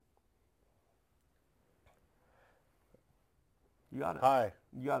You got it. Hi.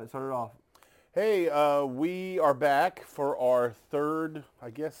 You got it. Start it off. Hey, we are back for our third, I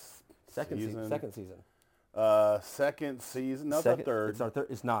guess, Second season. Second season. Second season. No, Second, it's our third. It's our third.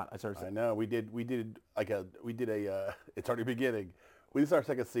 It's not. It's our I second. know. We did a. It's already beginning. This is our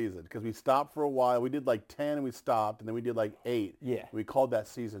second season because we stopped for a while. We did like 10 and we stopped, and then we did like 8. Yeah. We called that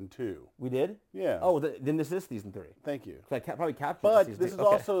season 2. We did? Yeah. Oh, then this is season 3. Thank you. I probably captured But season this 2. is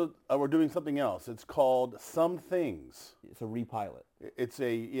Okay. also we're doing something else. It's called Some Things. It's a repilot. This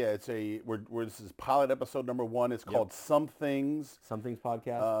is pilot episode number 1. It's called Some Things. Some Things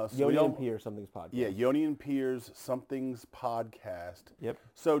podcast. So we Yonni&Pier Some Things podcast. Yeah, Yonni&Pier's Some Things podcast. Yep.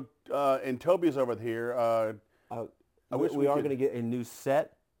 So, and Toby's over here. We are going to get a new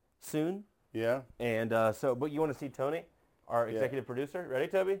set soon. Yeah. And but you want to see Tony, our executive producer? Ready,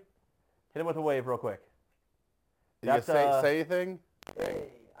 Toby? Hit him with a wave real quick. Did you say anything? Hey,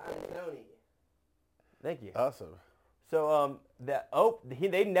 I'm Tony. Thank you. Awesome. So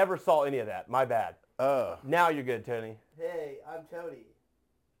they never saw any of that. My bad. Now you're good, Tony. Hey, I'm Tony.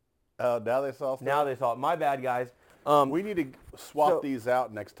 Now they saw stuff? Now they saw it. My bad, guys. We need to swap these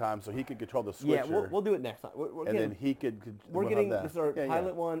out next time so he could control the switcher. Yeah, we'll do it next time. Then he could We're getting that. this is our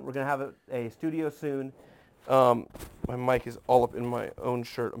pilot one. We're gonna have a studio soon. My mic is all up in my own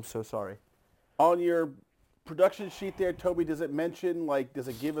shirt. I'm so sorry. On your production sheet there, Toby, does it mention, does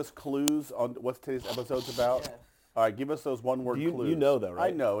it give us clues on what today's episode's about? Yes. All right, give us those one-word clues. You know though,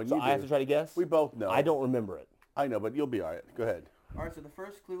 right? I know, and so you do. I have to try to guess? We both know. I don't remember it. I know, but you'll be all right. Go ahead. All right, so the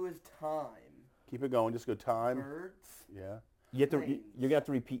first clue is time. Keep it going. Just go time. Birds. Yeah. You're going to have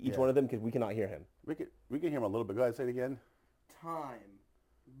to repeat each one of them because we cannot hear him. We can hear him a little bit. Go ahead, say it again. Time.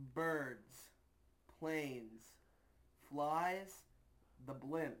 Birds. Planes. Flies. The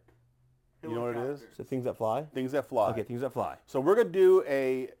blimp. You know what it is? So things that fly? Things that fly. Okay, things that fly. So we're going to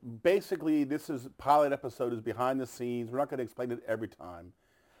do basically this is pilot episode is behind the scenes. We're not going to explain it every time.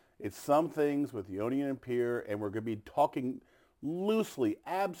 It's Some Things with Yonni&Pier, and we're going to be talking loosely,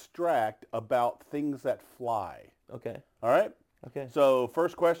 abstract about things that fly. Okay. All right? Okay. So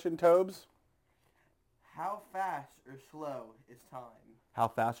first question, Tobes. How fast or slow is time? How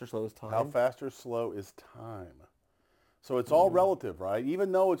fast or slow is time? How fast or slow is time? So it's all relative, right?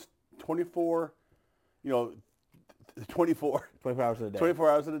 Even though it's 24 hours in a day. 24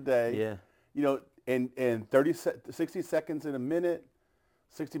 hours in a day. Yeah. And 60 seconds in a minute,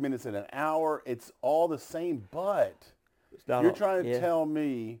 60 minutes in an hour, it's all the same, but you're trying to tell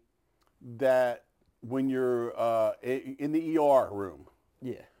me that when you're in the ER room,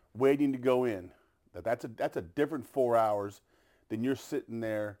 waiting to go in, that's a different 4 hours than you're sitting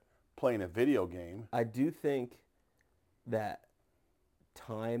there playing a video game. I do think that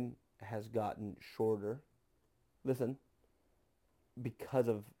time has gotten shorter. Listen, because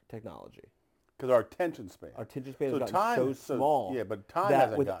of technology. Because our attention span. Our attention span has gotten so small. Yeah, but time that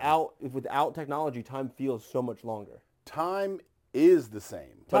hasn't gotten. Without technology, time feels so much longer. Time is the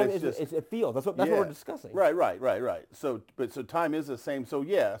same. Time it feels. That's what we're discussing. Right. So time is the same. So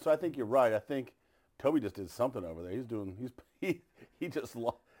yeah. So I think you're right. I think Toby just did something over there. He just.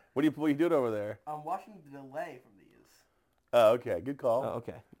 What are you doing over there? I'm watching the delay from these. Oh, okay. Good call. Oh,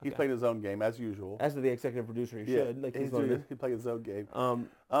 okay. He's playing his own game as usual. As the executive producer, he should. Like he's playing his own game.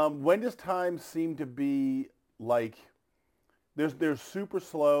 When does time seem to be like? There's super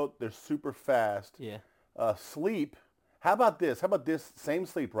slow. There's super fast. Yeah. Sleep. How about this? Same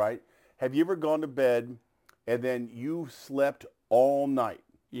sleep, right? Have you ever gone to bed and then you slept all night?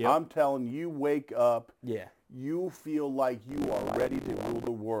 Yeah. I'm telling you, wake up. Yeah. You feel like you are ready to rule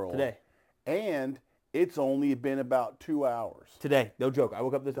the world. Today. And it's only been about 2 hours. Today. No joke. I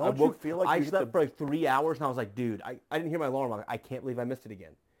woke up you feel like I slept for like 3 hours and I was like, dude, I didn't hear my alarm. I'm like, I can't believe I missed it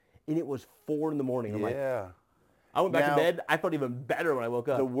again. And it was 4 in the morning. I'm like, I went back to bed. I felt even better when I woke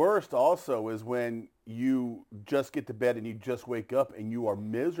up. The worst also is when you just get to bed and you just wake up and you are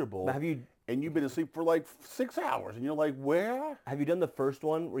miserable. And you've been asleep for like 6 hours and you're like, where? Have you done the first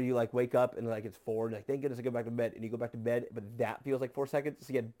one where you like wake up and like it's 4 and like thank goodness I go back to bed and you go back to bed but that feels like 4 seconds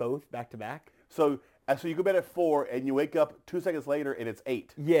so you get both back to back? So you go to bed at 4 and you wake up 2 seconds later and it's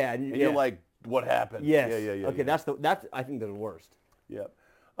 8. Yeah. And you're like, what happened? Yes. Yeah. Okay, that's I think the worst. Yeah.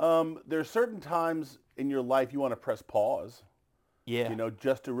 There's certain times in your life you want to press pause. Yeah.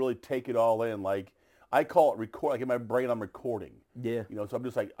 Just to really take it all in. Like I call it record. Like in my brain, I'm recording. Yeah. So I'm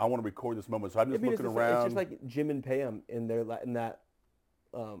just like, I want to record this moment. So I'm just looking around. It's just like Jim and Pam in that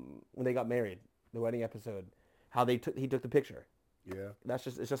when they got married, the wedding episode, how he took the picture. Yeah.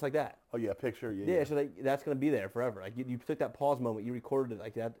 It's just like that. Oh yeah, picture. Yeah. It's just like that's gonna be there forever. Like you took that pause moment, you recorded it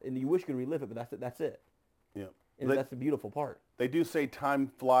like that, and you wish you could relive it, but that's it. Yeah. And that's the beautiful part. They do say time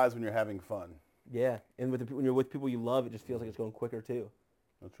flies when you're having fun. Yeah, and when you're with people you love, it just feels like it's going quicker too.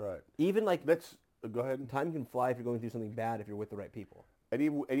 That's right. Even like go ahead. Time can fly if you're going through something bad if you're with the right people.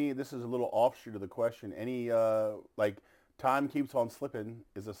 Any this is a little offshoot of the question. Any like Time Keeps on Slipping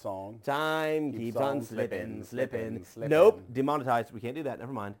is a song. Time keeps on slipping. Nope. Demonetized. We can't do that.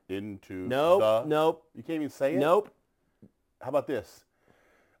 Never mind. Nope. You can't even say it? Nope. How about this?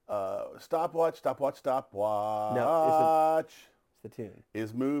 Stopwatch. No, it's the tune.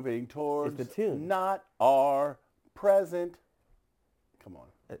 Is moving towards the tune. Not our present. Come on.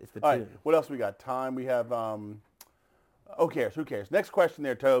 It's the All tune. right. What else we got? Time. We have who cares? Next question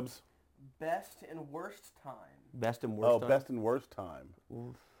there, Tobes. Best and worst time. Best and worst time? Best and worst time.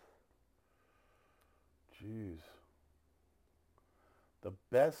 Oof. Jeez. The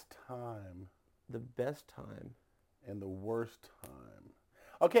best time. The best time. And the worst time.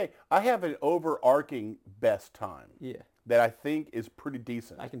 Okay, I have an overarching best time. Yeah. That I think is pretty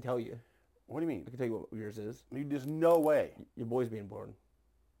decent. I can tell you. What do you mean? I can tell you what yours is. There's no way. Your boy's being born.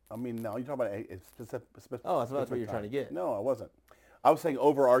 I mean, no, you're talking about a specific Oh, that's what you're trying to get. No, I wasn't. I was saying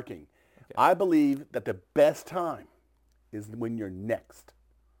overarching. Okay. I believe that the best time is when you're next.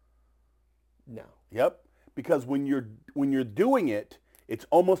 No. Yep. Because when you're doing it, it's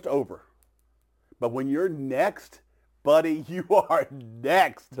almost over. But when you're next, buddy, you are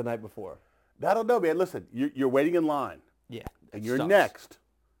next. The night before. I don't know, man. Listen, you're waiting in line. Yeah. And you're next.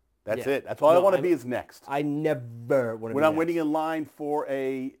 That's it. That's all I want to be is next. I never want to be when I'm next. waiting in line for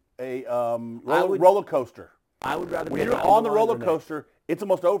a roller coaster. I would rather when you're on the roller coaster, it's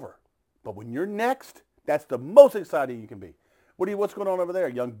almost over. But when you're next, that's the most exciting you can be. What's going on over there,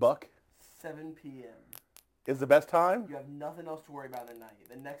 young buck? 7 p.m. Is the best time? You have nothing else to worry about at night.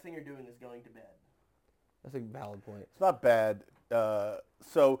 The next thing you're doing is going to bed. That's a valid point. It's not bad.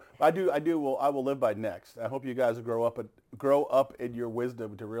 So I will live by next. I hope you guys grow up in your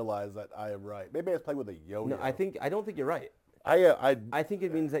wisdom to realize that I am right. Maybe I was playing with a yo-yo. No, I don't think you're right. I think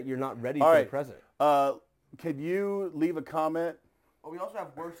it means that you're not ready for the present. Can you leave a comment? Well, we also have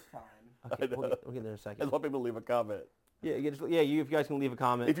worst time. Okay, we'll get there in a second. I just want people to leave a comment. Yeah, if you guys can leave a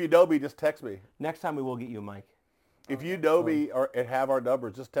comment. If you know me, just text me. Next time we will get you a mic. If you know me and have our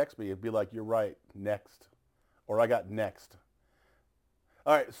numbers, just text me. It'd be like, you're right, next. Or I got next.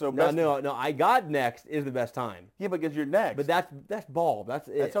 All right, so no, I got next is the best time. Yeah, because you're next. But that's ball. That's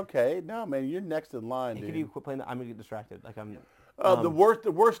it. That's okay. No, man, you're next in line, dude. Can you quit playing that? I'm gonna get distracted. Like I'm. The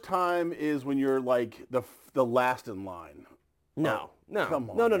worst time is when you're like the last in line. No. Come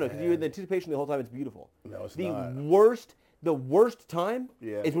on, no, because you're in the anticipation the whole time. It's beautiful. No, it's not. The worst time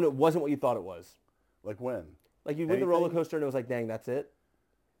is when it wasn't what you thought it was. Like when? Like you went the roller coaster and it was like, dang, that's it.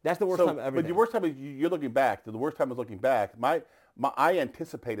 That's the worst time ever. But the worst time is you're looking back. The worst time is looking back. I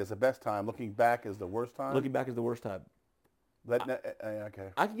anticipate as the best time. Looking back is the worst time. Looking back is the worst time. Okay.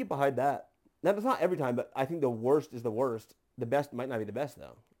 I can get behind that. Now, that's not every time, but I think the worst is the worst. The best might not be the best,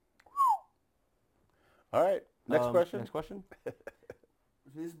 though. All right. Next question. Next question.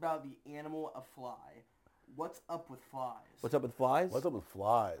 This is about the animal, a fly. What's up with flies? What's up with flies? What's up with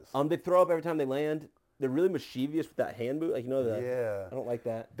flies? They throw up every time they land. They're really mischievous with that hand boot. Like, yeah. I don't like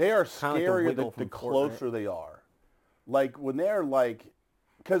that. They are scarier the closer they are. Like when they're like,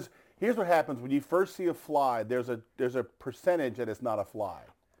 because here's what happens when you first see a fly. There's a percentage that it's not a fly.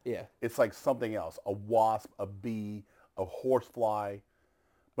 Yeah. It's like something else, a wasp, a bee, a horsefly.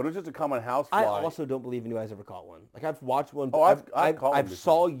 But it's just a common house fly. I also don't believe you guys ever caught one. Like I've watched one. Oh, I've caught one. I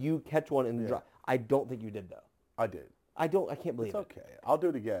saw you catch one in the dry. I don't think you did though. I did. I can't believe it's okay. I'll do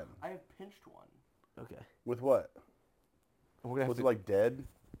it again. I have pinched one. Okay. With what? Was it like dead?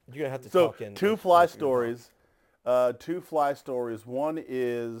 You're gonna have to talk in. Two fly stories. Two fly stories. One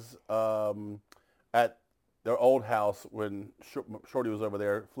is at their old house when Shorty was over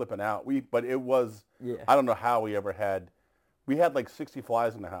there flipping out. But it was. Yeah. I don't know how we ever had. We had like 60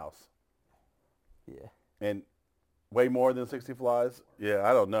 flies in the house. Yeah. And way more than 60 flies? Yeah,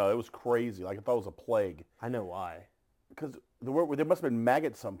 I don't know. It was crazy. Like I thought it was a plague. I know why. Because there must have been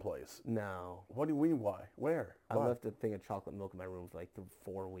maggots someplace. No. What do you mean why? Where? I left a thing of chocolate milk in my room for like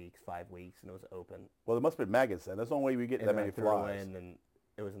 4 weeks, 5 weeks, and it was open. Well, there must have been maggots then. That's the only way we get that many flies. Away, and then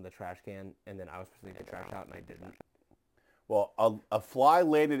it was in the trash can, and then I was supposed to get the trash out, and I didn't. Well, a fly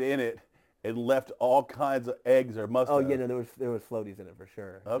landed in it and left all kinds of eggs or must have. Oh, yeah, no, there was floaties in it for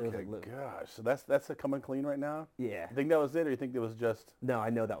sure. Okay, gosh. So that's a coming clean right now? Yeah. You think that was it, or you think it was just... No, I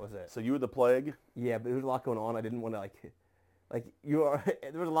know that was it. So you were the plague? Yeah, but there was a lot going on. I didn't want to, there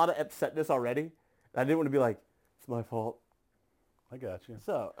was a lot of upsetness already. I didn't want to be like, it's my fault. I got you.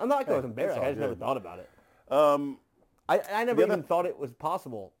 So, I'm not like I was embarrassed. I just never thought about it. I never even thought it was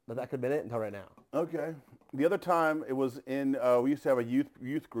possible that could have been it until right now. Okay. The other time it was in, we used to have a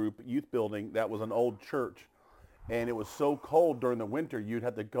youth building that was an old church. And it was so cold during the winter, you'd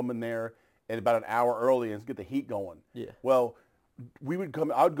have to come in there and about an hour early and get the heat going. Yeah. Well, I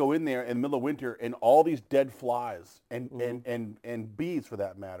would go in there in the middle of winter and all these dead flies and bees for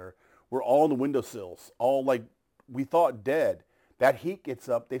that matter were all on the windowsills, all like we thought dead. That heat gets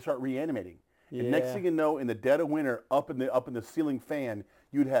up, they start reanimating. Yeah. And next thing you know, in the dead of winter, up in the ceiling fan,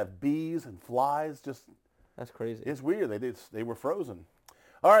 you'd have bees and flies. Just that's crazy. It's weird. They were frozen.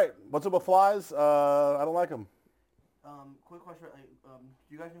 All right, what's up with flies? I don't like them. Quick question. Do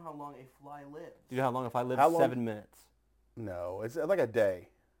you guys know how long a fly lives? Do you know how long a fly lives? 7 minutes. No, it's like a day.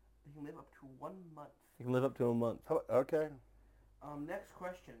 They can live up to 1 month. You can live up to a month. Okay. Next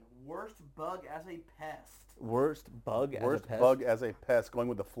question. Worst bug as a pest. Worst bug as a pest? Worst bug as a pest, going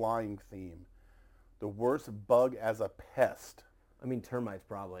with the flying theme. The worst bug as a pest. I mean, termites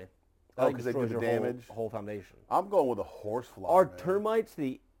probably. Oh, because they do the damage? Whole foundation. I'm going with a horsefly. Are termites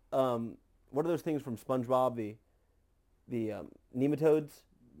the, what are those things from SpongeBob, the nematodes?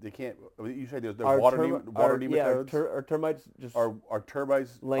 They can't, you say they're water nematodes? Yeah, are termites just... Are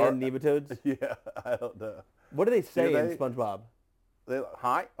termites... Land nematodes? Yeah, I don't know. What do they say in SpongeBob? No,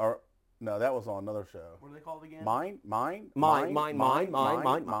 that was on another show. What are they called again? Mine.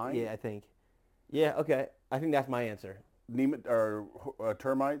 Yeah, I think. Yeah, okay. I think that's my answer.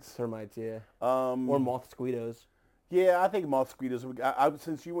 Termites? Termites, yeah. Or mosquitoes. Yeah, I think mosquitoes.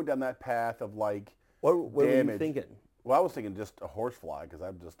 Since you went down that path of like what were you thinking? Well, I was thinking just a horsefly because I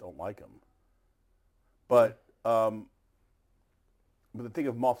just don't like them. But the thing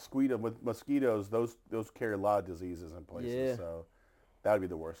of mosquitoes, those carry a lot of diseases in places. Yeah. So that would be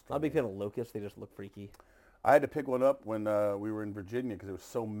the worst. I'm a big fan of locusts. They just look freaky. I had to pick one up when we were in Virginia because there was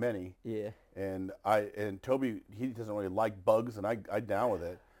so many. Yeah. And Toby, he doesn't really like bugs, and I down with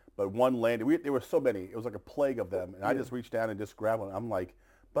it. But one landed. There were so many. It was like a plague of them. And I just reached down and just grabbed one. I'm like,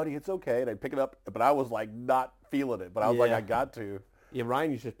 buddy, it's okay. And I pick it up, but I was like not feeling it. But I was like, I got to. Yeah,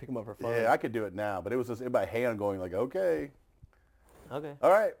 Ryan used to just pick them up for fun. Yeah, I could do it now. But it was just in my hand going like, okay. Okay. All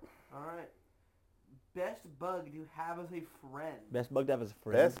right. Best bug to have as a friend. Best bug to have as a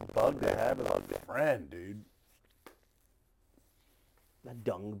friend. Best bug to have as a friend, dude. A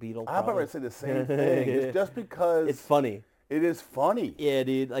dung beetle. I'm about to say the same thing. It's just because it's funny. It is funny. Yeah,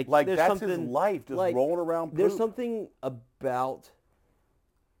 dude. Like that's his life, just rolling around poop. There's something about,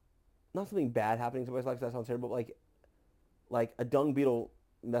 not something bad happening to somebody's life, that sounds terrible, but like a dung beetle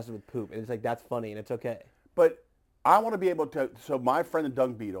messes with poop, and it's like, that's funny, and it's okay. But I want to be able to, so my friend the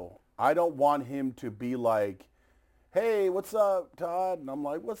dung beetle, I don't want him to be like, hey, what's up, Todd? And I'm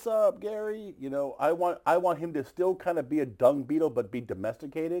like, what's up, Gary? You know, I want him to still kind of be a dung beetle, but be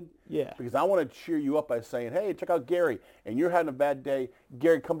domesticated. Yeah. Because I want to cheer you up by saying, hey, check out Gary. And you're having a bad day.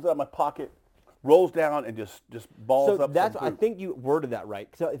 Gary comes out of my pocket, rolls down, and just balls up. So I think you worded that right.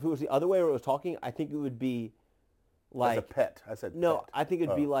 So if it was the other way where it was talking, I think it would be like... As a pet. I said no, pet. I think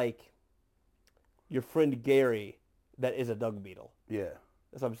it'd be like your friend Gary that is a dung beetle. Yeah.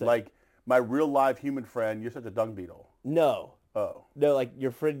 That's what I'm saying. Like my real live human friend, you're such a dung beetle. No. Oh. No, like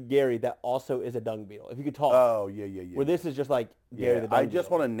your friend Gary that also is a dung beetle. If you could talk. Oh, yeah. Where this is just like Gary the dung beetle. I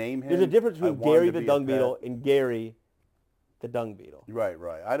just want to name him. There's a difference between Gary the dung beetle and Gary the dung beetle. Right.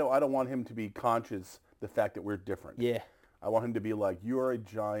 I don't want him to be conscious the fact that we're different. Yeah. I want him to be like, you are a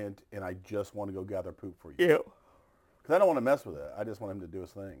giant and I just want to go gather poop for you. Yeah. Because I don't want to mess with it. I just want him to do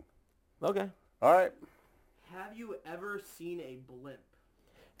his thing. Okay. All right. Have you ever seen a blimp?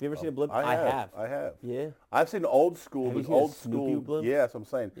 Have you ever seen a blimp? I have. Yeah. I've seen old school. Have you seen a Snoopy blimp? Yeah, that's what I'm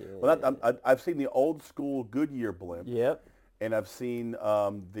saying. Yeah. Well, I've seen the old school Goodyear blimp. Yep. And I've seen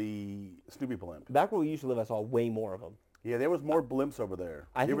the Snoopy blimp. Back where we used to live, I saw way more of them. Yeah, there was more blimps over there.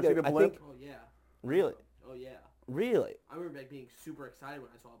 You ever seen a blimp? Oh, yeah. Really? Oh, yeah. Really? I remember being super excited when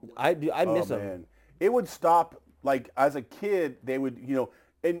I saw a blimp. I miss them. Man. It would stop, like, as a kid, they would,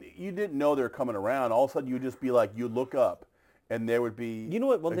 and you didn't know they were coming around. All of a sudden, you would just be like, you look up, and there would be You know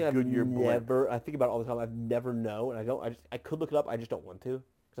what? One thing I think about it all the time, I've never known, and I could look it up, I just don't want to,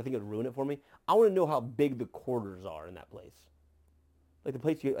 because I think it would ruin it for me. I want to know how big the quarters are in that place. Like the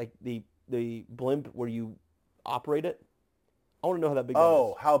place, like the blimp where you operate it. I want to know how that big that is.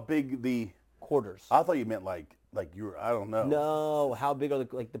 Oh, how big the quarters. I thought you meant like you're, I don't know. No, how big are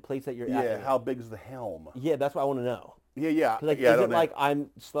the place that you're at? Yeah, how big is the helm? Yeah, that's what I want to know. Yeah. Like, is it like I'm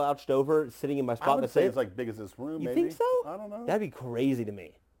slouched over, sitting in my spot? I would say it's like big as this room. You think so? I don't know. That'd be crazy to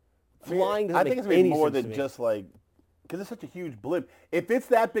me. Flying doesn't make any sense to me. I think it's more than just like, because it's such a huge blimp. If it's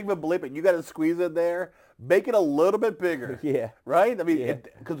that big of a blimp and you got to squeeze it there, make it a little bit bigger. Yeah. Right? I mean,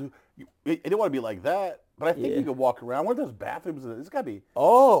 because it didn't want to be like that. But I think you could walk around. One of those bathrooms, it's got to be.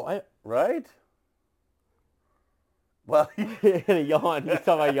 Oh. Right? Well, and a yawn. You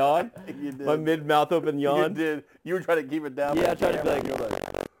saw my yawn? you did. My mid-mouth open yawn? You did. You were trying to keep it down. Yeah, I tried to be like...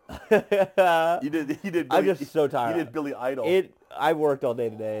 You did. I'm just so tired. You did Billy Idol. I worked all day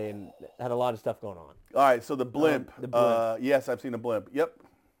today and had a lot of stuff going on. All right, so the blimp. The blimp. Yes, I've seen a blimp. Yep.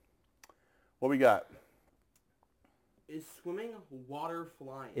 What we got? Is swimming water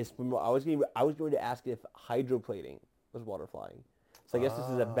flying? I was going to ask if hydroplaning was water flying. So I guess this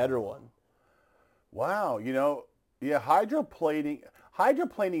is a better one. Wow, yeah,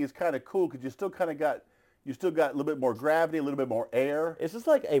 hydroplaning is kind of cool because you still got a little bit more gravity, a little bit more air. It's just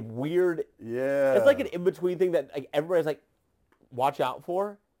like a weird. Yeah. It's like an in between thing that like everybody's like, watch out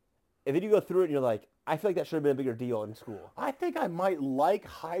for, and then you go through it and you're like, I feel like that should have been a bigger deal in school. I think I might like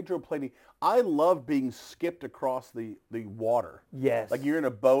hydroplaning. I love being skipped across the water. Yes. Like you're in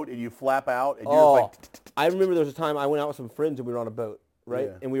a boat and you flap out and you're like. I remember there was a time I went out with some friends and we were on a boat, right?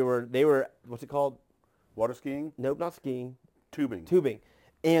 Yeah. And they were, what's it called? Water skiing? Nope, not skiing. Tubing.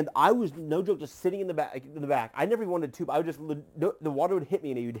 And I was, no joke, just sitting in the back. I never even wanted to tube. I would just, the water would hit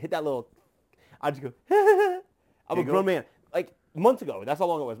me and it would hit that little, I'd just go, I'm a grown man. Like, months ago. That's how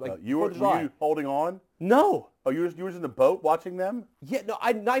long it was. Like, were you holding on? No. Oh, you were in the boat watching them? Yeah, no,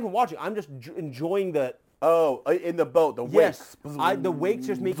 I'm not even watching. I'm just enjoying the... Oh, in the boat, the wakes. Yes. The wakes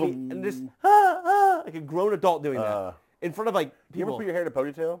just make me... And just, like a grown adult doing that. In front of, like, people. You ever put your hair in a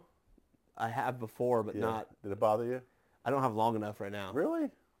ponytail? I have before, but not... Did it bother you? I don't have long enough right now.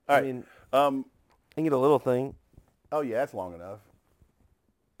 Really? I mean, I can get a little thing. Oh, yeah, that's long enough.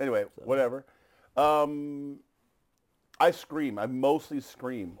 Anyway, whatever. I scream. I mostly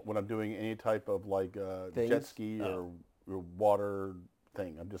scream when I'm doing any type of like jet ski or water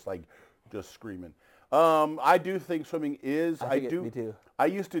thing. I'm just screaming. I do think swimming is. Me too. I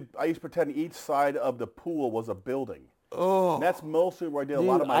used to pretend each side of the pool was a building. Oh, and that's mostly where I did a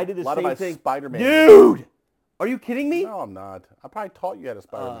lot of my Spider-Man. Dude, are you kidding me? No, I'm not. I probably taught you how to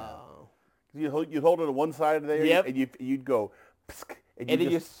Spider-Man. You'd hold it on one side of there, and you'd go, and you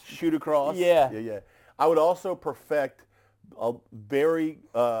just shoot across. Yeah. I would also perfect a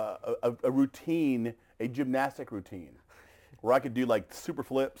routine, a gymnastic routine, where I could do like super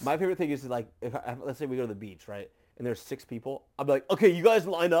flips. My favorite thing is like, let's say we go to the beach, right? And there's 6 people. I'm like, okay, you guys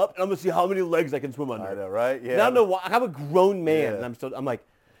line up, and I'm gonna see how many legs I can swim under. I know, right? Yeah. And I don't know why. I'm a grown man, and I'm like,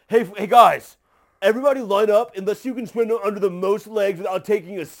 hey guys, everybody line up, and let's see who can swim under the most legs without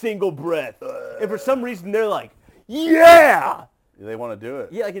taking a single breath. And for some reason, they're like, yeah. They want to do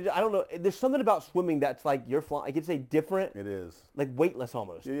it. Yeah, like I don't know. There's something about swimming that's like you're flying. Like it's a different. It is. Like weightless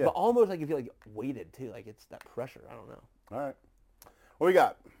almost. Yeah. But almost like you feel like weighted too. Like it's that pressure. I don't know. All right. What we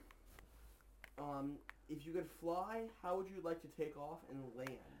got? If you could fly, how would you like to take off and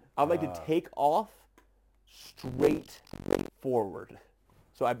land? I'd like to take off straight forward.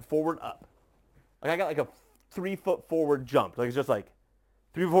 So I'm forward up. Like I got like a 3-foot forward jump. Like it's just like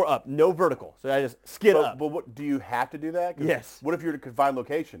 3 or 4 up, no vertical. So I just skid up. But what, do you have to do that? Yes. What if you're in a confined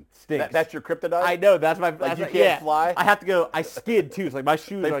location? Stinks. That's your kryptonite? I know. That's my... Like you can't fly? I have to go... I skid, too. So like my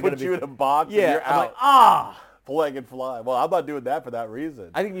shoes are going to be... They put you in a box and you're I'm out. like, ah! Flag and fly. Well, I'm not doing that for that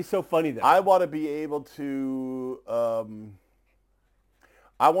reason. I think it'd be so funny, though. I want to be able to...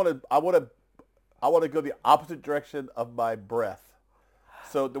 I want to go the opposite direction of my breath.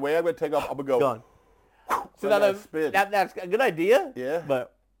 So the way I'm going to take off, I'm going to go... Gone. So that's a good idea. Yeah.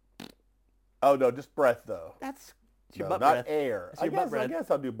 But... Oh, no, just breath, though. That's your butt breath. Not air. I guess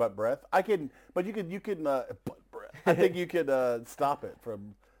I'll do butt breath. I can, but you can butt breath. I think you can stop it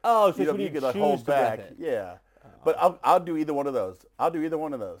from. Oh, so you can hold back. Yeah. But I'll do either one of those.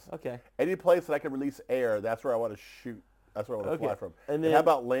 Okay. Any place that I can release air, that's where I want to shoot. That's where I want to fly from. And then how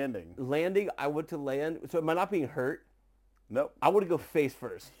about landing? Landing, I want to land. So am I not being hurt? Nope. I want to go face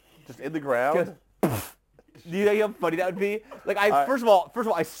first. Just in the ground. Do you know how funny that would be? Like first of all,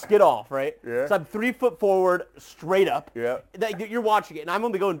 I skid off, right? Yeah. So I'm 3 foot forward, straight up. Yeah. Like, you're watching it, and I'm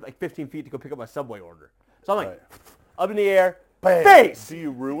only going like 15 feet to go pick up my Subway order. So I'm like, up in the air, bam. Face. Do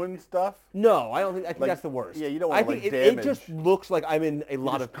you ruin stuff? No, I don't think. I think that's the worst. Yeah, you don't want to damage. it just looks like I'm in a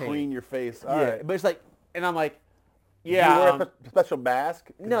lot of pain. Clean your face. All right. But it's like, and I'm like, yeah. Do you wear a special mask?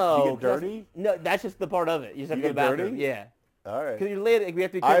 No. Do you get dirty? No, that's just the part of it. You just have to go to the bathroom. Dirty? Yeah. All right. Because you're landing. We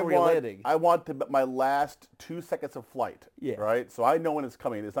have to be careful where you're landing. I want my last 2 seconds of flight. Yeah. Right? So I know when it's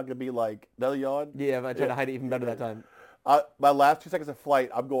coming. It's not going to be like, another yawn. Yeah, but I try to hide it even better that time. My last 2 seconds of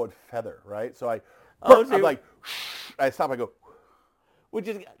flight, I'm going feather, right? So I'm like, I stop, I go. Which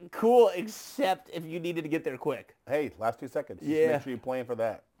is cool, except if you needed to get there quick. Hey, last 2 seconds. Yeah. Just make sure you plan for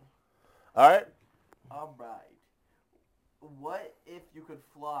that. All right? All right. What if you could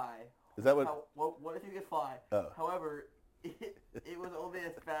fly? Is that what? What if you could fly? Oh. However, it was only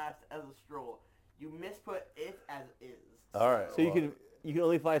as fast as a stroll. You misput if as is. All right. So you can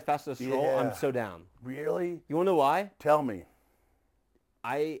only fly as fast as a stroll. Yeah. I'm so down. Really? You want to know why? Tell me.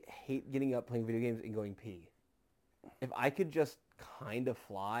 I hate getting up, playing video games, and going pee. If I could just kind of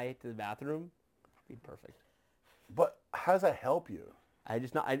fly to the bathroom, it'd be perfect. But how does that help you? I could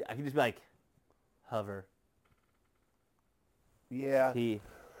just be like, hover, Yeah. pee,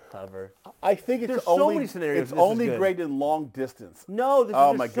 hover. I think There's so many scenarios It's this is only good. great in long distance. No, Oh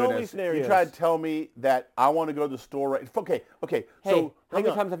there's my so many goodness! scenarios. You try to tell me that I want to go to the store right? Okay. Hey, So how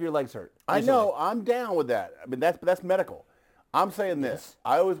many times have your legs hurt? I recently? know. I'm down with that. I mean, that's medical. I'm saying this.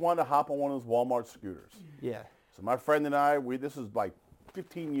 I always wanted to hop on one of those Walmart scooters. Yeah. So my friend and I, this was like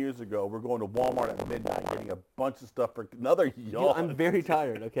 15 years ago. We're going to Walmart at midnight, getting a bunch of stuff for another yawn. I'm very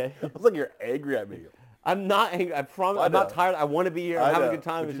tired. Okay. It's like you're angry at me. I'm not angry. I promise. I I'm not know. tired. I want to be here. I'm having a good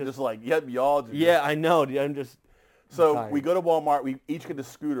time. But It's you're just just like, yep, y'all. yeah, I know, dude. I'm So tired. we go to Walmart. We each get a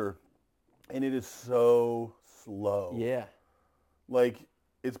scooter, and it is so slow. Yeah. Like,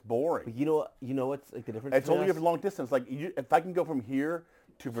 it's boring. But you know what's like the difference? It's only between for us? long distance. Like, if I can go from here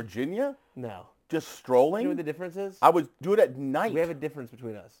to Virginia, No. just You strolling, know what the difference is? I would do it at night. We have a difference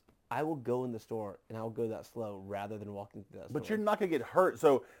between us. I will go in the store and I will go that slow rather than walking through that store. But you're not going to get hurt.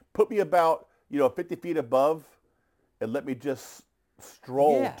 So put me about, 50 feet above and let me just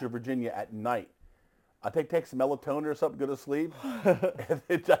stroll to Virginia at night. I take some melatonin or something, go to sleep. And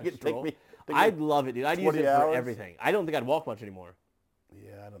then I can take me. I'd love it, dude. I'd use it 20 for hours? everything. I don't think I'd walk much anymore.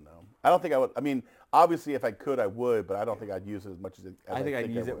 Yeah, I don't know. I don't think I would. I mean, obviously, if I could, I would, but I don't think I'd use it as much as I think I'd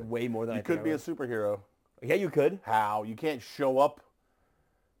use it would. way more than You I think could be I a superhero. would. Yeah, you could. How? You can't show up.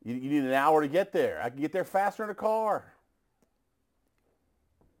 You need an hour to get there. I can get there faster in a car.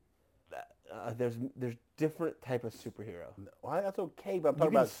 There's different type of superhero. Well, that's okay, but I'm You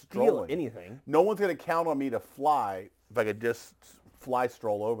talking can about steal strolling. anything. No one's going to count on me to fly if I could just fly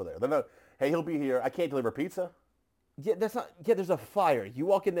stroll over there. They're not, hey, he'll be here. I can't deliver pizza. Yeah, that's not. Yeah, there's a flyer. You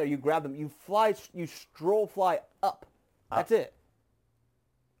walk in there, you grab them, you fly, you fly up. That's it.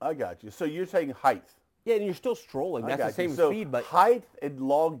 I got you. So you're saying height. Yeah, and you're still strolling. I That's the got same you. So speed, but height and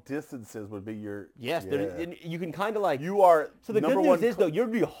long distances would be your. yes, yeah. and you can kind of like. You are. So the good number news one is though,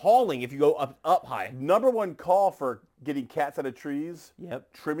 you'd be hauling if you go up high. Number one call for getting cats out of trees.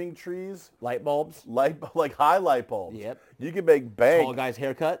 Yep. Trimming trees. Light bulbs. Like high light bulbs. Yep. You can make bank. Tall guy's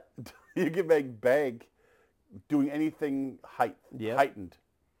haircut. You can make bank doing anything Yep. heightened.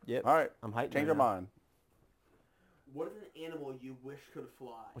 Yep. All right. I'm heightened. Change right our now. mind. What is an animal you wish could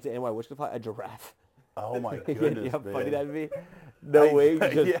fly? What's the animal I wish to fly? A giraffe. Oh my You goodness, know how man. funny that'd be? No way.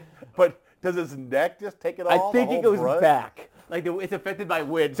 Yeah, but does his neck just take it all? I think the it whole goes brunt? back. Like it's affected by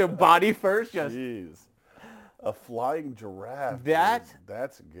wind. So body first, just Jeez. A flying giraffe. That- dude.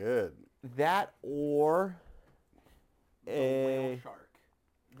 That's good. that or The whale a shark.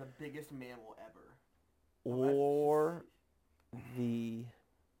 The biggest mammal ever. or the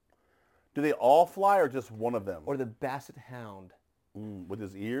Do they all fly or just one of them? or the basset hound. With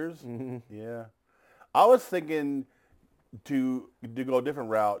his ears? Mm-hmm. Yeah. I was thinking to go a different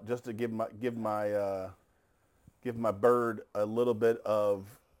route just to give my bird a little bit of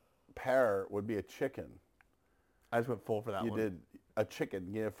power would be a chicken. I just went full for that You one. did a chicken.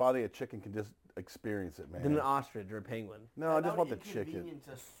 Yeah, finally a chicken can just experience it, man. Then an ostrich or a penguin. No, I That just would want the chicken. inconvenience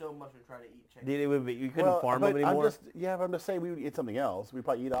us so much to try to eat chicken. Dude, it would be. You couldn't farm them but anymore. but I'm just saying we would eat something else. We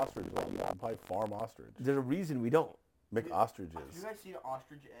probably eat ostrich. We'd probably farm ostrich. There's a reason we don't. Make Have ostriches. you guys seen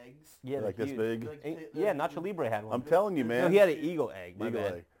ostrich eggs? Yeah, Like they're this huge. big? Like, Yeah, Nacho Libre had one. I'm telling you, man. No, he had an eagle egg. My Eagle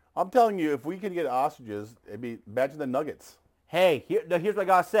bad. egg. I'm telling you, if we could get ostriches, imagine the nuggets. Hey, here's what I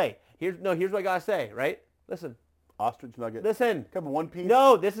gotta say. Here's what I gotta say. Right? Listen. Ostrich nugget. Listen. Come on, one piece.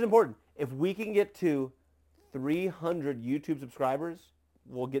 No, this is important. If we can get to 300 YouTube subscribers,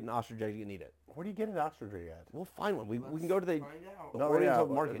 we'll get an ostrich egg and eat it. Where do you get an ostrich egg at? We'll find one. We can go to the Find out. No, Oriental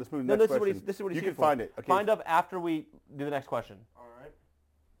yeah, Market. let's move to No, the next this is what question. this is what he's You here can for. find it. Okay. Find up after we do the next question. All right.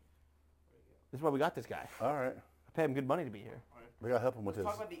 This is why we got this guy. All right. I pay him good money to be here. We gotta help him with Let's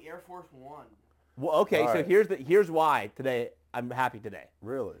his. talk about the Air Force One. Well, okay, All so right. here's why today I'm happy today.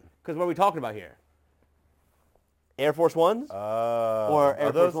 Really? Because what are we talking about here? Air Force Ones? Or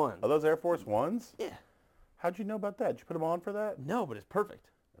Air Force One. Are those Air Force Ones? Yeah. How'd you know about that? Did you put them on for that? No, but it's perfect.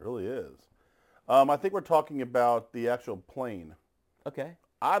 It really is. I think we're talking about the actual plane. Okay.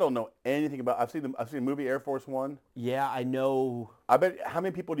 I don't know anything about. I've seen the movie Air Force One. Yeah, I know. I bet. How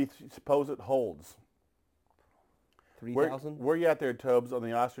many people do you suppose it holds? 3,000? Where you at there, Tobes, on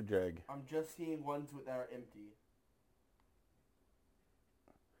the ostrich egg? I'm just seeing ones that are empty.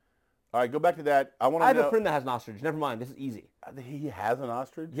 All right, go back to that. I want I to have know. a friend that has an ostrich. Never mind. This is easy. He has an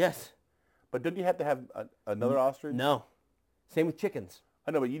ostrich. Yes. But don't you have to have another ostrich? No. Same with chickens.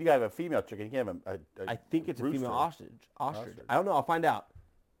 I know, but you gotta have a female chicken. You can't have a I think it's a rooster. female ostrich. I don't know. I'll find out.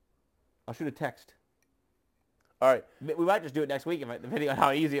 I'll shoot a text. All right. We might just do it next week, depending on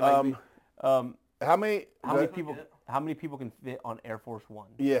how easy it might be. How many people can fit on Air Force One?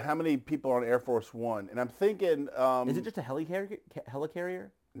 Yeah, how many people are on Air Force One? And I'm thinking... is it just a helicarrier?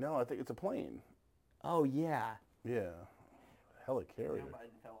 No, I think it's a plane. Oh, yeah. Yeah. Helicarrier. Yeah, I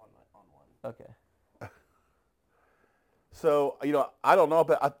fell on one. Okay. So, I don't know,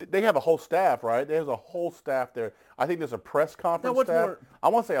 but they have a whole staff, right? There's a whole staff there. I think there's a press conference staff. I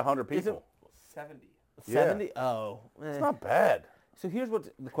want to say 100 people. 70. 70? Yeah. Oh. It's not bad. So here's what's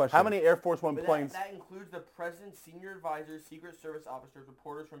the question. How many Air Force One But planes? That includes the president's senior advisors, Secret Service officers,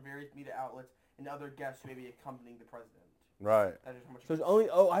 reporters from various media outlets, and other guests who may be accompanying the president. Right. That is how much. So it's only,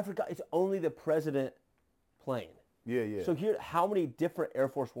 I forgot, it's only the president plane. Yeah, yeah. So here, how many different Air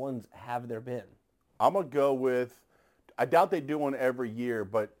Force Ones have there been? I'm going to go with, I doubt they do one every year,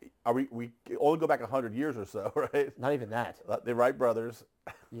 but we only go back 100 years or so, right? Not even that. The Wright brothers.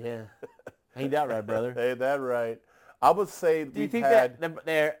 Yeah. Ain't that right, brother? Ain't that right? I would say Do you think that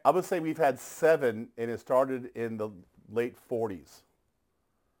they're... I would say we've had 7, and it started in the late 40s.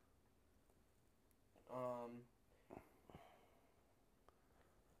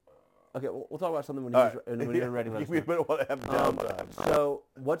 Okay, we'll talk about something when you're ready. We don't want to have downtime. So,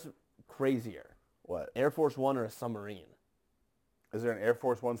 what's crazier? What? Air Force One or a submarine? Is there an Air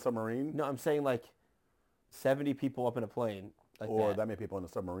Force One submarine? No, I'm saying like 70 people up in a plane. Or that many people in a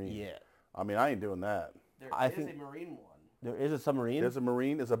submarine. Yeah. I mean, I ain't doing that. There is a Marine one. There is a submarine? There's a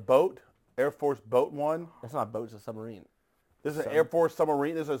Marine. There's a boat. Air Force Boat One. That's not a boat, it's a submarine. There's an Air Force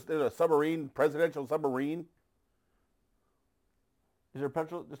submarine. There's a submarine, presidential submarine. Is there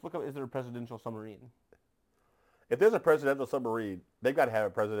a just look up, is there a presidential submarine? If there's a presidential submarine, they've got to have a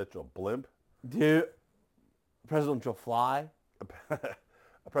presidential blimp. Dude, presidential fly?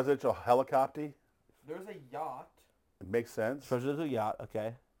 A presidential helicopter. There's a yacht. It makes sense. Presidential yacht,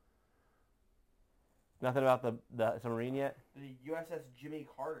 okay. Nothing about the submarine yet? The USS Jimmy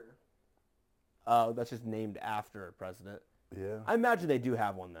Carter. Oh, that's just named after a president. Yeah. I imagine they do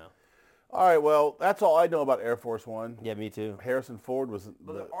have one, though. All right, well, that's all I know about Air Force One. Yeah, me too. Harrison Ford was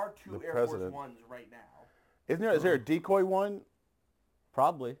But there are 2 Air president. Force Ones right now. Is there a decoy one?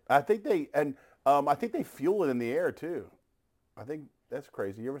 Probably. I think they fuel it in the air too. I think that's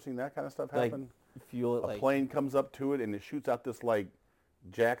crazy. You ever seen that kind of stuff happen? Fuel it a plane comes up to it and it shoots out this like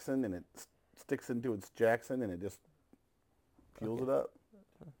Jackson and it sticks into its Jackson and it just fuels it up.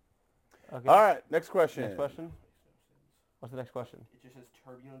 Okay. All right, next question. Next question? What's the next question? It just says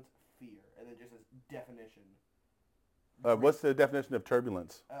turbulence, fear, and then it just says definition. What's the definition of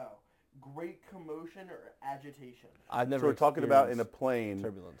turbulence? Oh, great commotion or agitation. I've never. So we're talking about in a plane,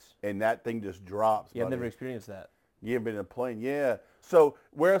 turbulence, and that thing just drops. Yeah, I've never experienced that. You haven't been in a plane, yeah. So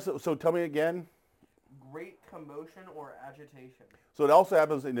so tell me again. Great commotion or agitation. So it also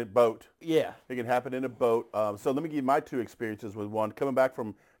happens in a boat. Yeah. It can happen in a boat. So let me give you my 2 experiences with one. Coming back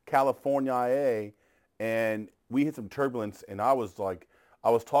from California, IA, and we hit some turbulence, and I was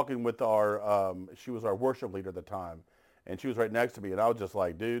talking with she was our worship leader at the time, and she was right next to me, and I was just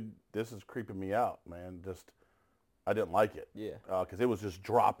like, dude, this is creeping me out, man. I didn't like it. Yeah. Because it was just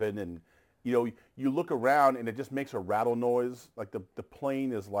dropping, and you look around, and it just makes a rattle noise. Like the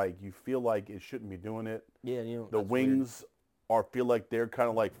plane is like, you feel like it shouldn't be doing it. Yeah, the wings feel like they're kind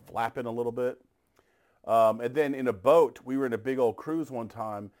of like flapping a little bit. And then in a boat, we were in a big old cruise one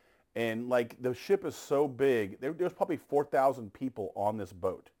time, and like the ship is so big, there's probably 4,000 people on this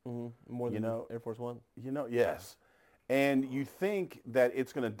boat. Mm-hmm. More than Air Force One. Yes. And you think that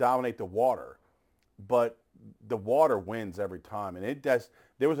it's going to dominate the water, but the water wins every time. And it does.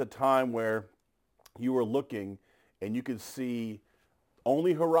 There was a time where you were looking and you could see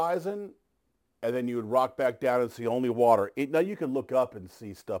only horizon, and then you would rock back down and see only water. Now you can look up and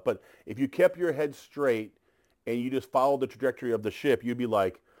see stuff, but if you kept your head straight and you just followed the trajectory of the ship, you'd be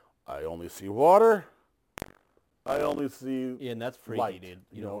like, I only see water. I only see and that's freaky, light, dude.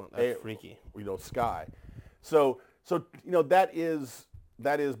 That's freaky. Sky. So that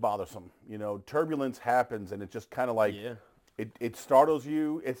is bothersome. Turbulence happens, and it's just kind of like it startles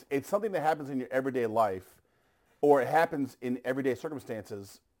you. It's something that happens in your everyday life, or it happens in everyday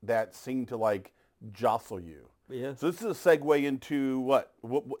circumstances that seem to like jostle you. Yeah. So this is a segue into what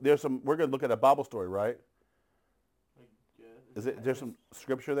we're going to look at a Bible story, right? There's some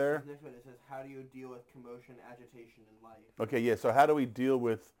scripture there? Next one, it says, how do you deal with commotion, agitation in life? Okay, yeah. So how do you deal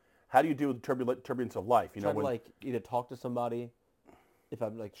with turbulence of life? Try to either talk to somebody if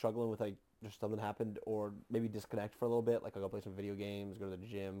I'm like struggling with like just something happened, or maybe disconnect for a little bit. Like I'll go play some video games, go to the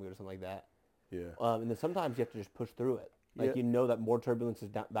gym, go to something like that. Yeah. And then sometimes you have to just push through it. Like, you know that more turbulence is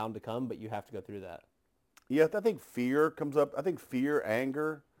bound to come, but you have to go through that. Yeah, I think fear comes up. I think fear,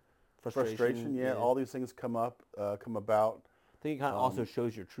 anger, frustration. Yeah, all these things come about. I think it kind of also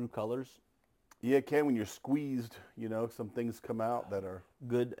shows your true colors. Yeah, it can when you're squeezed. Some things come out that are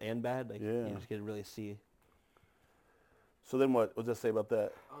good and bad. Like, you just get to really see. So then what does that say about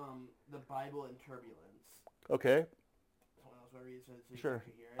that? The Bible and turbulence. Okay. Someone else want to read it so sure.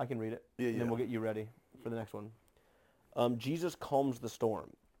 You hear it? I can read it. Yeah, and then we'll get you ready for the next one. Jesus calms the storm.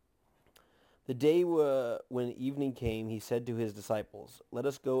 The day when evening came, he said to his disciples, "Let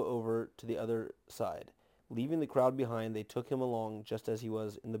us go over to the other side." Leaving the crowd behind, they took him along just as he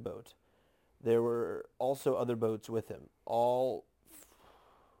was in the boat. There were also other boats with him, all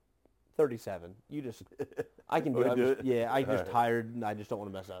 37. I can do it. Yeah, I'm just tired, and I just don't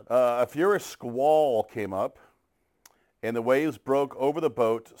want to mess up. A furious squall came up, and the waves broke over the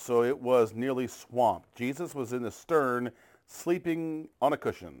boat, so it was nearly swamped. Jesus was in the stern, sleeping on a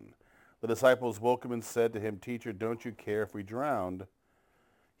cushion. The disciples woke him and said to him, "Teacher, don't you care if we drowned?"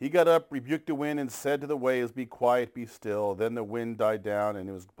 He got up, rebuked the wind, and said to the waves, "Be quiet, be still." Then the wind died down, and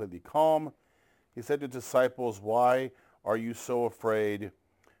it was completely calm. He said to the disciples, "Why are you so afraid?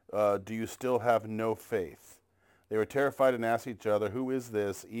 Do you still have no faith?" They were terrified and asked each other, "Who is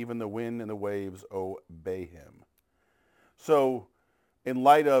this? Even the wind and the waves obey him." So in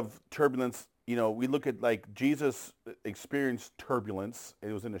light of turbulence, we look at like Jesus experienced turbulence.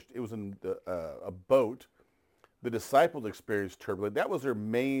 It was in a boat. The disciples experienced turbulence. That was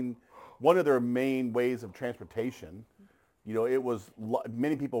one of their main ways of transportation. It was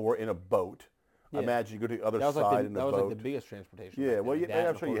many people were in a boat. Yeah. I imagine you go to the other side in a boat. That was like the biggest transportation. Yeah, well,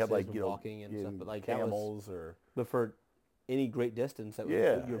 I'm sure you had like walking and stuff, but like camels But for any great distance,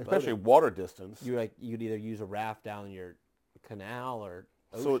 especially water distance, you'd either use a raft down your canal or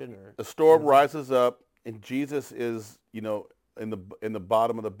ocean. So a storm rises up, and Jesus is in the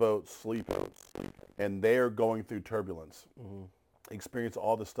bottom of the boat sleeping, and they are going through turbulence, experience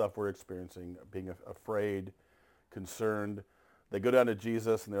all the stuff we're experiencing, being afraid, concerned. They go down to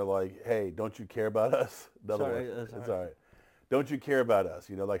Jesus and they're like, "Hey, don't you care about us?" It's all right. Don't you care about us?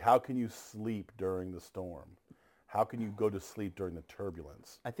 Like, how can you sleep during the storm? How can you go to sleep during the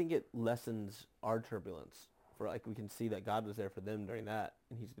turbulence? I think it lessens our turbulence. We can see that God was there for them during that,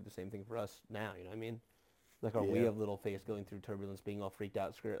 and he's doing the same thing for us now. You know what I mean? Like, we have little faith going through turbulence, being all freaked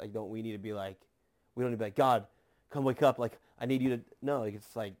out, scared. Like, don't we need to be like, we don't need to be like, "God, come wake up. Like, I need you to." No,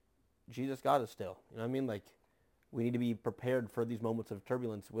 it's like, Jesus got us still. You know what I mean? Like, we need to be prepared for these moments of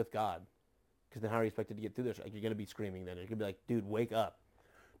turbulence with God. Because then how are you expected to get through this? Like, you're going to be screaming then. You're going to be like, "Dude, wake up."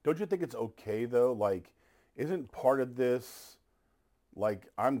 Don't you think it's okay, though? Like, isn't part of this, like,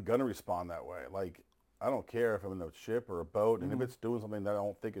 I'm going to respond that way. Like, I don't care if I'm in a ship or a boat, and if it's doing something that I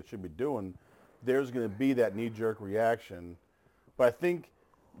don't think it should be doing, there's going to be that knee-jerk reaction. But I think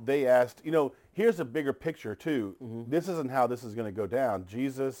they asked, here's a bigger picture, too. This isn't how this is going to go down.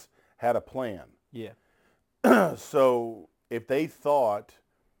 Jesus had a plan. Yeah. So if they thought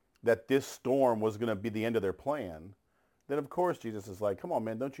that this storm was going to be the end of their plan, then of course Jesus is like, "Come on,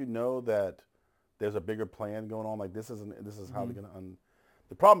 man, don't you know that there's a bigger plan going on? Like, this is how they're going to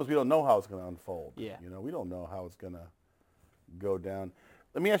The problem is we don't know how it's going to unfold. Yeah. We don't know how it's going to go down.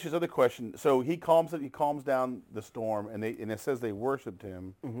 Let me ask you this other question. So he calms down the storm, and it says they worshipped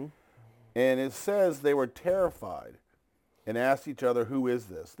him, and it says they were terrified and asked each other, "Who is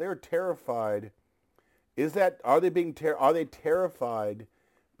this?" They were terrified. Are they terrified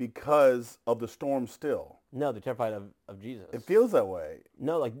because of the storm still? No, they're terrified of Jesus. It feels that way.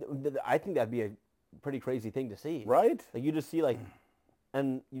 No, like, I think that'd be a pretty crazy thing to see. Right? Like, you just see, like,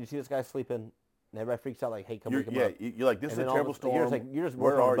 and you see this guy sleeping, and everybody freaks out, like, "Hey, come wake him up." Yeah, you're like, "This is a terrible storm." You're just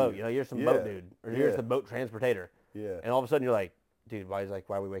working on a boat. You're some boat dude. Or you're just a boat transportator. Yeah. And all of a sudden you're like, "Dude, why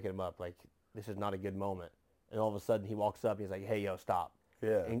are we waking him up? Like, this is not a good moment." And all of a sudden he walks up, and he's like, "Hey, yo, stop."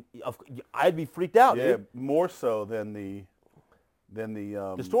 Yeah. And I'd be freaked out, yeah, dude. more so than the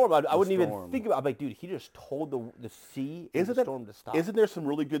storm. I wouldn't even think about. I'm like, dude, he just told the sea and the storm to stop. Isn't there some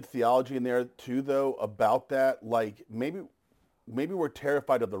really good theology in there too, though, about that? Like, maybe we're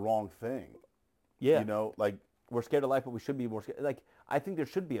terrified of the wrong thing. Yeah. Like, we're scared of life, but we should be more scared. Like, I think there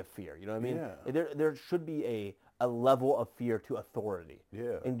should be a fear. You know what I mean? Yeah. There should be a level of fear to authority.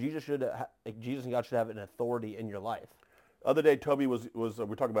 Yeah. And Jesus and God should have an authority in your life. Other day, Toby we're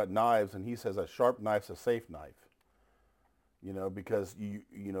talking about knives, and he says a sharp knife's a safe knife. Because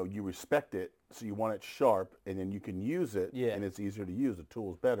you respect it, so you want it sharp, and then you can use it, and it's easier to use. The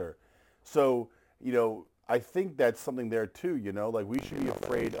tool's better. So, I think that's something there too. Like, we should be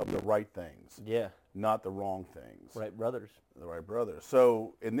afraid of the right things, not the wrong things. Right, brothers. The right brothers.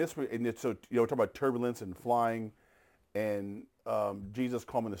 So we're talking about turbulence and flying, and Jesus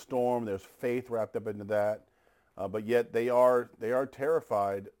calming the storm. There's faith wrapped up into that, but yet they are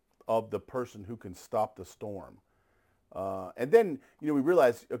terrified of the person who can stop the storm. And then we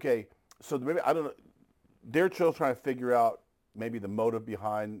realize, okay, so maybe I don't know, they're still trying to figure out maybe the motive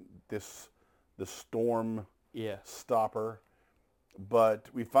behind the storm stopper, but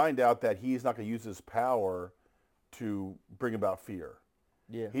we find out that he's not going to use his power to bring about fear.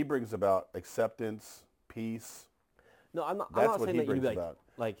 Yeah, he brings about acceptance, peace. No, I'm not. That's I'm not what saying he that you'd brings be about.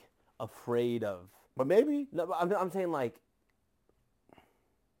 like afraid of. But maybe. No, but I'm saying like.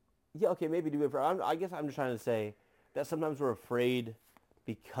 Yeah, okay, maybe do it for. I guess I'm just trying to say that sometimes we're afraid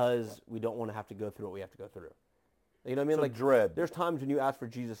because we don't want to have to go through what we have to go through. You know what I mean? So like dread. There's times when you ask for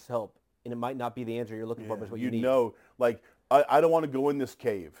Jesus' help, and it might not be the answer you're looking for, but it's what you need. Like I don't want to go in this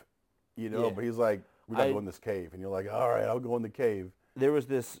cave, but he's like, we got to go in this cave, and you're like, all right, I'll go in the cave. There was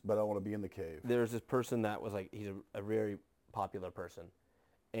this, but I don't want to be in the cave. There was this person that was like, he's a very popular person,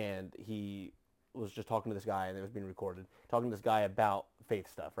 and he was just talking to this guy, and it was being recorded, talking to this guy about faith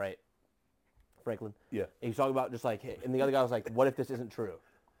stuff, right? Franklin. Yeah. And he was talking about just like, and the other guy was like, what if this isn't true?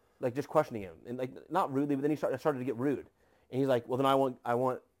 Like just questioning him, and like not rudely, but then he started to get rude, and he's like, well then I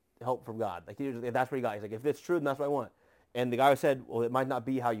want help from God. Like that's what he got. He's like, if it's true, then that's what I want. And the guy said, well, it might not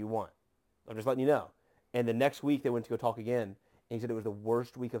be how you want. I'm just letting you know. And the next week they went to go talk again, and he said it was the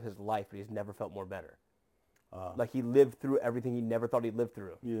worst week of his life, but he's never felt more better. Like he lived through everything he never thought he'd lived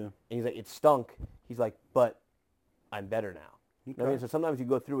through. Yeah. And he's like, it stunk. He's like, but I'm better now. Okay. You know what I mean? So sometimes you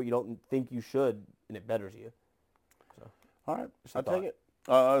go through what you don't think you should, and it betters you. So, all right, I'll take it.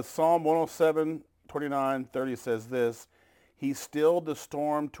 Psalm 107, 29, 30 says this: He stilled the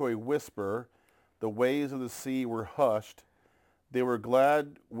storm to a whisper. The waves of the sea were hushed. They were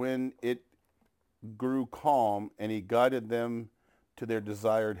glad when it grew calm, and he guided them to their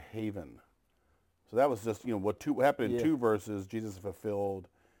desired haven. So that was just, what happened in 2 verses, Jesus fulfilled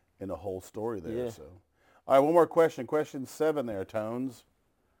in the whole story there. Yeah. So, all right, one more question. Question 7 there, Tones.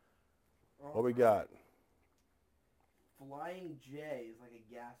 What we got? Flying J is like a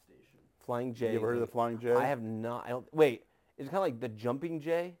gas station. Flying J. You ever heard of the Flying J? I have not. Wait, is it kind of like the Jumping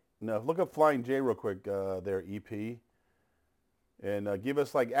J? No, look up Flying J real quick there, EP. And give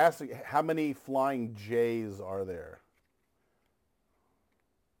us, ask how many Flying J's are there?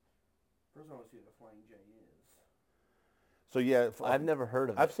 First I want to see what the Flying J is. So, yeah. I've never heard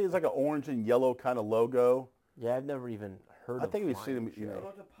of it. I've seen it's like an orange and yellow kind of logo. Yeah, I've never even heard of it. I think we've seen them, What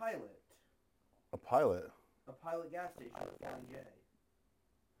about the pilot? A pilot? A pilot gas station with Flying J.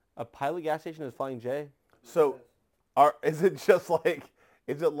 A pilot gas station is Flying J? So, is it just like,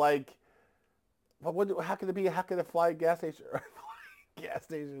 how could it be, how could a flying gas station,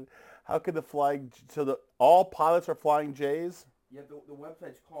 how could the flying, so all pilots are Flying J's? Yeah, the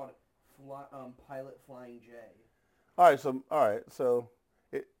website's called Pilot Flying J. All right, so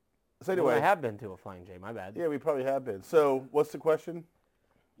anyway. Well, I have been to a Flying J, my bad. Yeah, we probably have been. So, what's the question?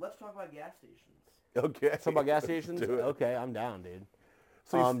 Let's talk about gas stations. Okay. Talk about gas stations? Do it. Okay, I'm down, dude.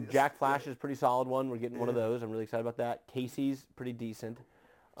 So Jack Flash is a pretty solid one. We're getting one of those. I'm really excited about that. Casey's pretty decent.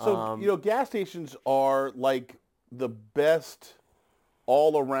 So, gas stations are like the best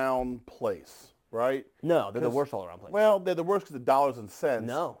all-around place, right? No, they're the worst all-around place. Well, they're the worst because of dollars and cents.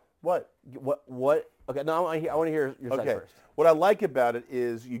 No. What? What? Okay, no, I want to hear your side first. What I like about it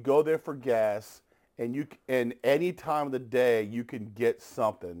is you go there for gas, and any time of the day you can get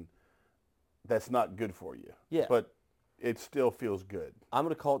something that's not good for you. Yeah. But it still feels good. I'm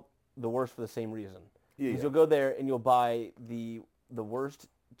going to call it the worst for the same reason. Yeah. Because you'll go there and you'll buy the worst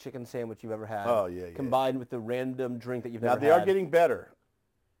chicken sandwich you've ever had. Oh, yeah. Combined with the random drink that you've never had. Now, they are getting better.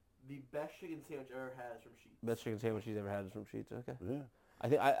 The best chicken sandwich I ever had is from Sheetz. Best chicken sandwich you've ever had is from Sheetz. Okay. Yeah. I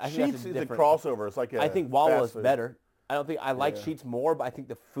think Sheetz that's is different. a crossover. It's like I think Wawa is better. I don't think I like Sheetz more, but I think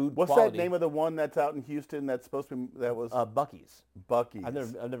the food What's quality. that name of the one that's out in Houston that's supposed to be, that was? Buc-ee's. Buc-ee's.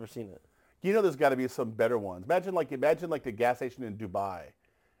 I've never seen it. There's got to be some better ones. Imagine like the gas station in Dubai.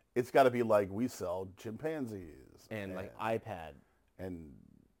 It's got to be like, we sell chimpanzees. And like iPad. And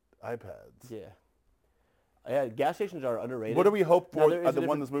iPads. Yeah. Yeah, gas stations are underrated. What do we hope for Now, the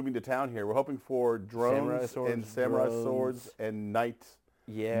one that's moving to town here? We're hoping for drones and samurai swords and night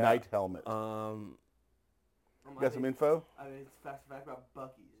helmet. You got some info? I mean, it's fast fact about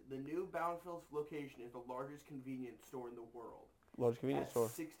Buc-ee's. The new Boundville location is the largest convenience store in the world. Largest convenience store.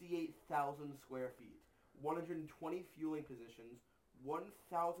 68,000 square feet, 120 fueling positions,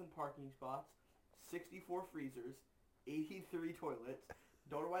 1,000 parking spots, 64 freezers, 83 toilets.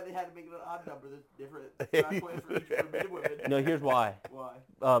 Don't know why they had to make it an odd number. There's different toilets for each for men and women. No, here's why. Why?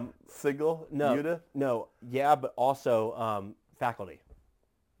 Single? No. Unit? No. Yeah, but also faculty.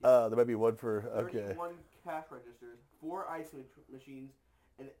 There might be one for, okay. 31 cash registers, 4 ice machines,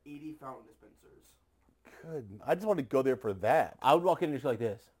 and 80 fountain dispensers. Good. I just want to go there for that. I would walk in and just like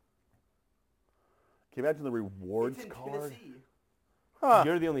this. Can you imagine the rewards It's in card? Tennessee. Huh.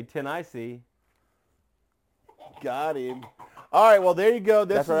 You're the only 10 I see. Got him. All right, well, there you go.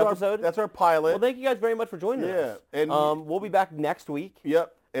 That's our episode? That's our pilot. Well, thank you guys very much for joining us. And we'll be back next week.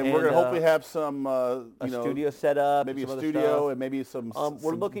 Yep. And we're going to hopefully have some, studio set up. Maybe a studio and maybe some,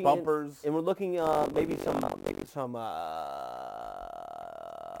 we're looking bumpers. And we're looking maybe some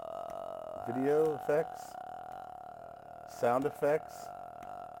video effects, sound effects,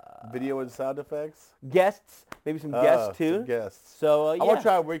 video and sound effects. Guests, maybe some guests too. Some guests. So I want to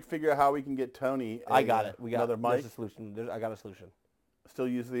try to figure out how we can get Tony. I got it. We got another mic. There's a solution. I got a solution. Still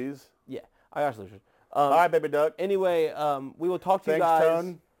use these? Yeah, I got a solution. All right, baby duck. Anyway, we will talk to you guys.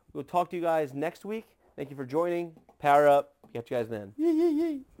 Tone. We'll talk to you guys next week. Thank you for joining. Power up. Catch you guys then. Yee, yee,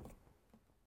 yee.